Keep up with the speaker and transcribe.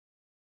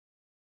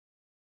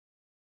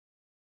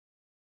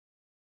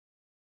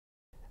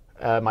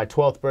my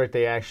 12th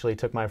birthday, I actually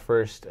took my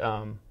first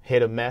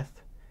hit of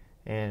meth,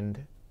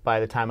 and by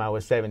the time I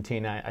was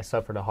 17, I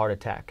suffered a heart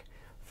attack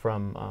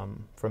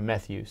from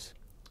meth use.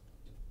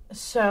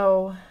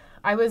 So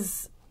I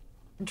was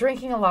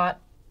drinking a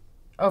lot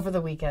over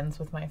the weekends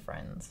with my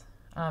friends.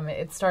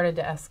 It started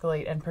to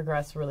escalate and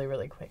progress really,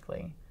 really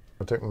quickly.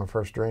 I took my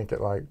first drink at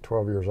like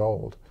 12 years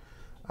old.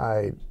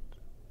 I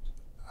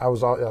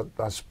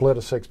split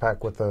a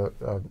six-pack with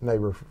a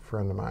neighbor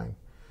friend of mine,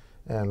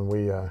 and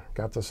we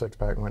got the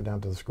six-pack and went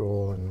down to the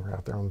school, and we're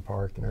out there on the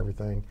park and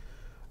everything.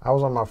 I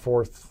was on my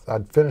fourth.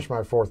 I'd finished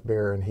my fourth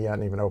beer, and he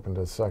hadn't even opened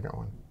his second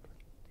one.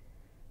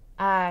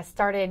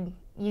 Started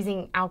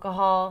using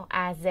alcohol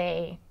as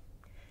a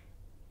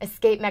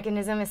escape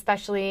mechanism,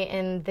 especially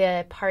in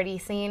the party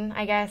scene,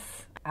 I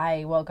guess.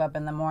 I woke up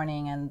in the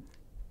morning and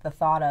the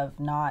thought of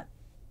not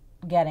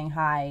getting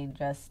high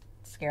just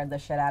scared the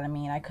shit out of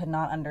me, and I could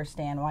not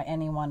understand why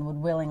anyone would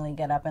willingly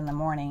get up in the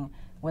morning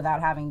without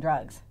having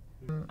drugs.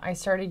 I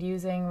started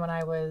using when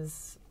I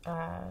was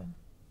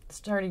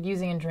started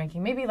using and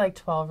drinking, maybe like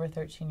 12 or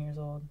 13 years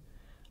old.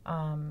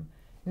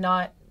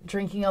 Not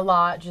drinking a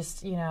lot,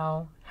 just,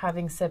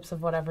 having sips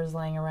of whatever's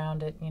laying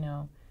around at,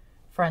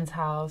 friend's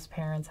house,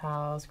 parents'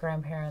 house,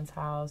 grandparents'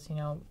 house,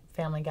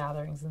 family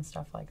gatherings and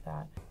stuff like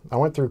that. I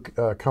went through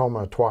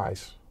coma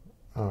twice.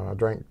 I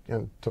drank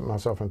and took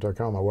myself into a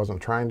coma. I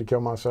wasn't trying to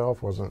kill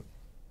myself,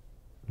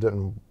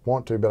 didn't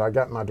want to,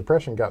 but my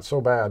depression got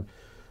so bad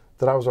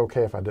that I was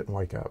okay if I didn't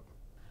wake up.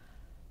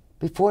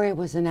 Before I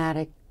was an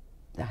addict,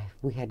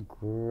 we had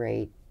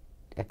great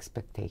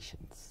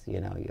expectations.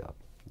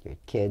 Your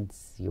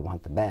kids, you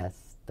want the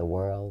best, the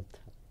world.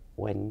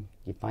 When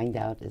you find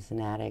out as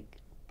an addict,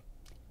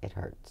 it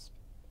hurts.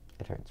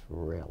 It hurts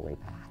really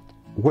bad.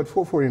 What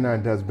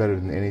 449 does better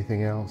than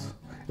anything else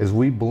is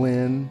we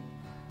blend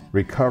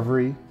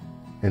recovery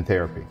and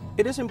therapy.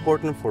 It is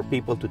important for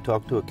people to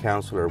talk to a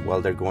counselor while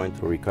they're going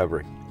through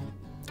recovery.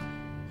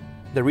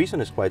 The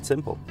reason is quite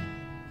simple.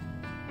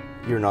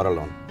 You're not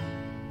alone.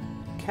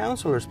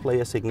 Counselors play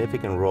a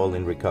significant role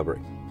in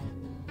recovery.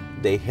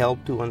 They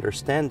help to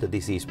understand the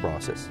disease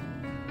process.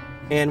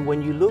 And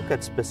when you look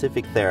at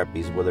specific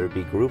therapies, whether it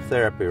be group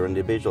therapy or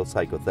individual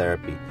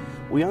psychotherapy,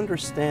 we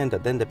understand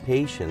that then the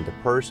patient, the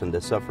person, the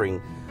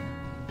suffering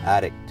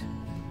addict,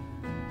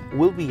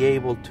 will be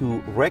able to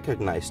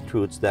recognize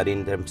truths that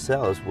in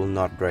themselves will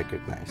not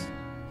recognize.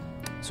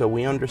 So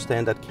we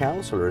understand that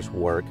counselors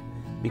work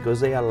because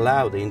they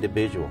allow the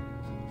individual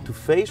to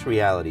face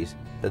realities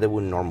that they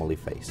would normally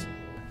face.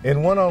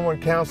 In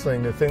one-on-one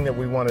counseling, the thing that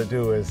we want to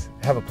do is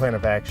have a plan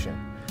of action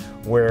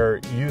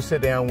where you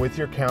sit down with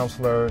your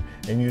counselor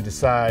and you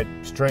decide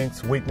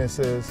strengths,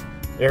 weaknesses,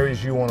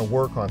 areas you want to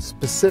work on,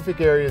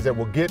 specific areas that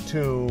will get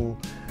to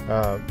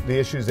the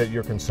issues that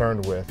you're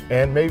concerned with,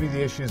 and maybe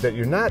the issues that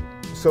you're not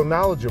so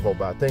knowledgeable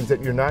about, things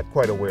that you're not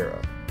quite aware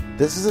of.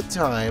 This is a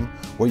time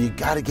where you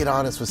got to get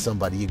honest with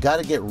somebody. You got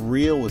to get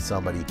real with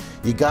somebody.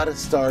 You got to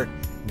start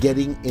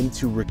getting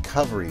into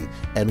recovery,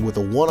 and with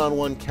a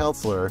one-on-one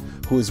counselor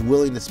who is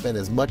willing to spend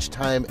as much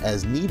time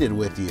as needed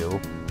with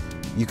you,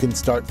 you can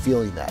start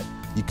feeling that.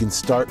 You can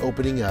start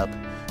opening up.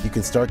 You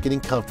can start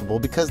getting comfortable,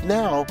 because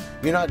now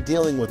you're not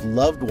dealing with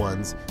loved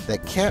ones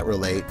that can't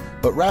relate,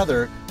 but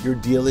rather you're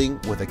dealing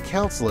with a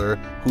counselor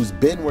who's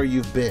been where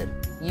you've been.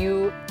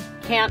 You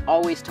can't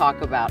always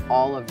talk about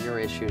all of your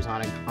issues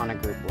on a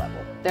group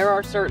level. There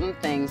are certain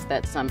things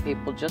that some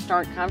people just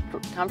aren't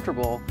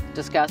comfortable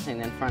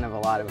discussing in front of a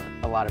lot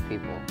of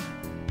people.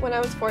 When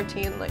I was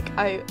 14,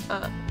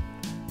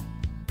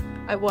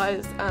 I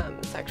was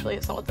sexually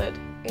assaulted,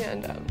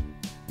 and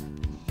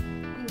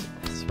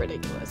it's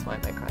ridiculous. Why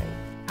am I crying?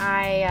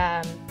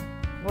 I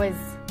was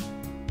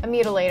a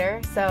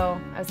mutilator, so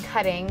I was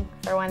cutting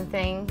for one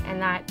thing,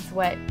 and that's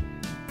what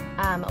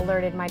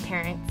alerted my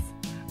parents.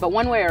 But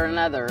one way or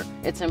another,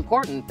 it's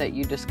important that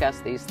you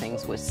discuss these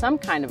things with some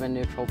kind of a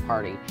neutral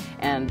party.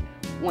 And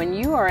when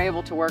you are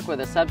able to work with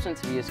a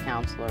substance abuse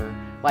counselor,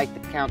 like the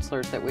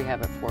counselors that we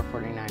have at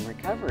 449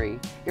 Recovery,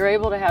 you're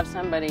able to have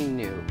somebody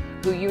new,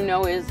 who you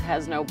know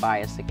has no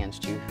bias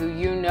against you, who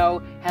you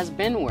know has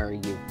been where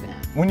you've been.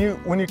 When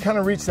you kind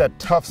of reach that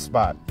tough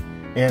spot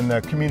in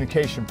the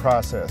communication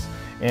process,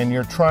 and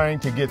you're trying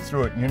to get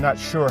through it, and you're not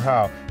sure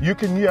how, you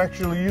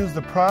actually use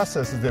the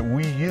processes that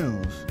we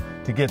use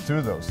to get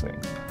through those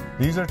things.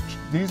 These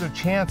are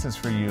chances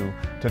for you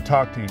to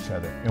talk to each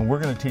other, and we're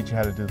going to teach you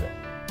how to do that.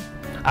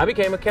 I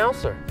became a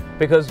counselor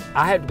because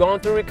I had gone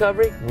through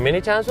recovery many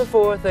times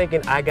before,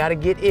 thinking I got to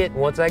get it.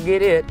 Once I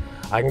get it,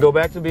 I can go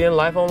back to being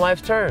life on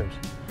life's terms.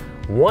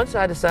 Once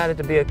I decided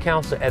to be a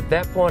counselor, at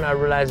that point I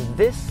realized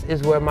this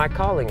is where my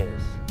calling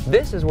is.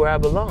 This is where I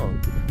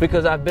belong,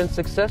 because I've been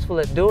successful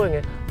at doing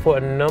it for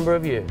a number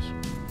of years.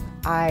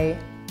 I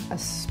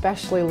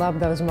especially love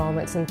those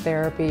moments in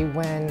therapy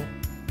when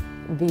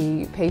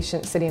the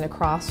patient sitting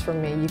across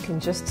from me, you can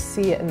just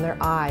see it in their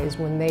eyes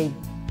when they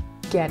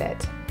get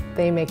it.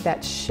 They make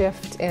that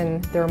shift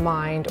in their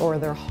mind or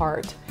their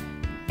heart,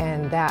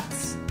 and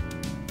that's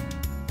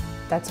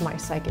my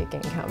psychic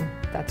income.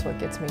 That's what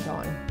gets me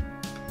going.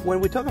 When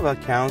we talk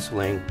about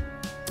counseling,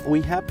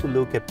 we have to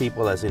look at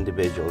people as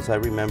individuals. I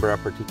remember a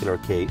particular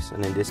case,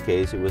 and in this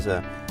case, it was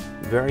a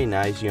very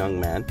nice young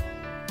man.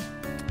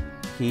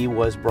 He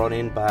was brought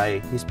in by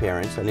his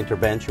parents. An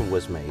intervention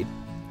was made.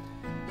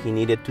 He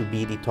needed to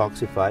be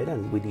detoxified,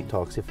 and we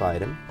detoxified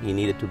him. He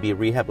needed to be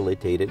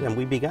rehabilitated, and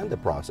we began the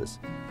process.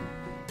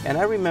 And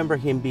I remember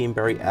him being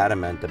very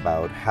adamant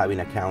about having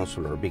a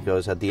counselor,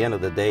 because at the end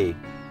of the day,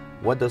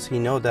 what does he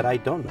know that I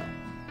don't know?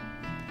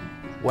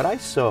 What I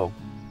saw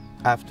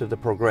after the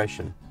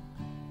progression,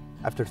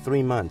 after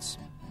 3 months,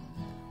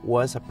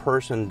 was a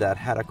person that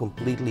had a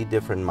completely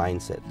different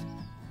mindset.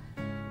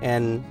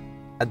 And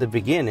at the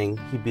beginning,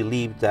 he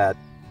believed that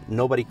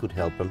nobody could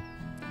help him.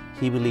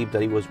 He believed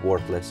that he was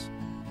worthless.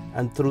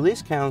 And through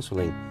this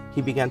counseling,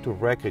 he began to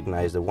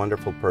recognize the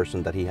wonderful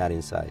person that he had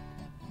inside.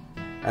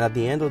 And at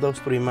the end of those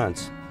 3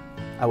 months,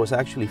 I was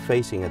actually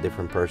facing a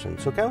different person.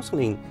 So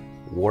counseling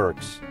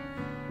works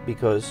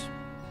because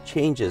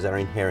changes are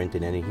inherent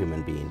in any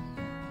human being.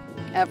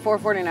 At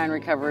 449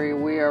 Recovery,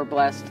 we are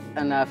blessed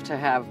enough to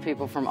have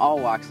people from all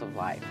walks of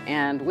life.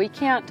 And we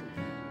can't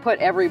put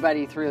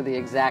everybody through the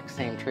exact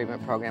same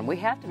treatment program. We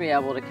have to be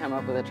able to come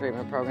up with a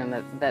treatment program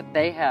that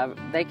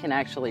they can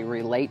actually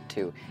relate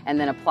to and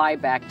then apply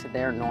back to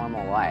their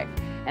normal life.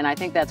 And I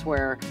think that's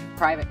where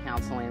private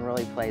counseling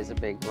really plays a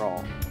big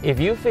role. If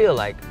you feel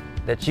like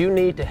that you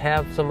need to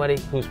have somebody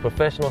who's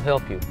professional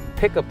help you,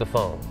 pick up the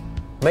phone.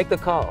 Make the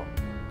call.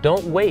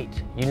 Don't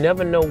wait. You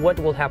never know what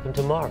will happen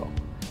tomorrow.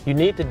 You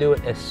need to do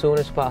it as soon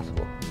as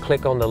possible.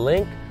 Click on the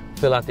link,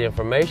 fill out the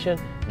information,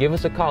 give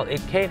us a call. It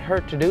can't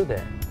hurt to do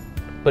that.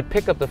 But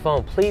pick up the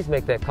phone. Please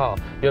make that call.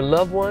 Your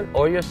loved one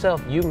or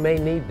yourself, you may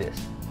need this.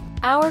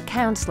 Our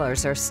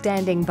counselors are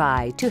standing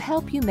by to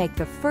help you make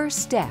the first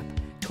step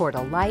toward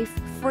a life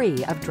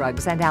free of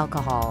drugs and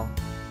alcohol.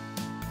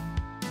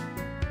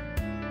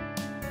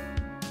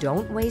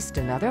 Don't waste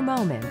another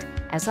moment,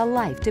 as a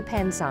life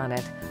depends on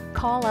it.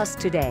 Call us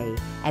today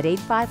at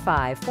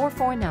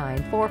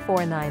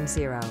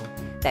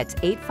 855-449-4490. That's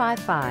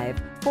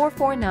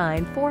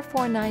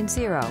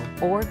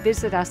 855-449-4490, or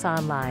visit us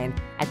online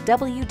at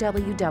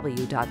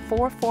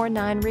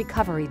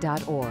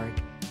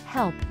www.449recovery.org.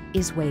 Help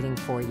is waiting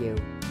for you.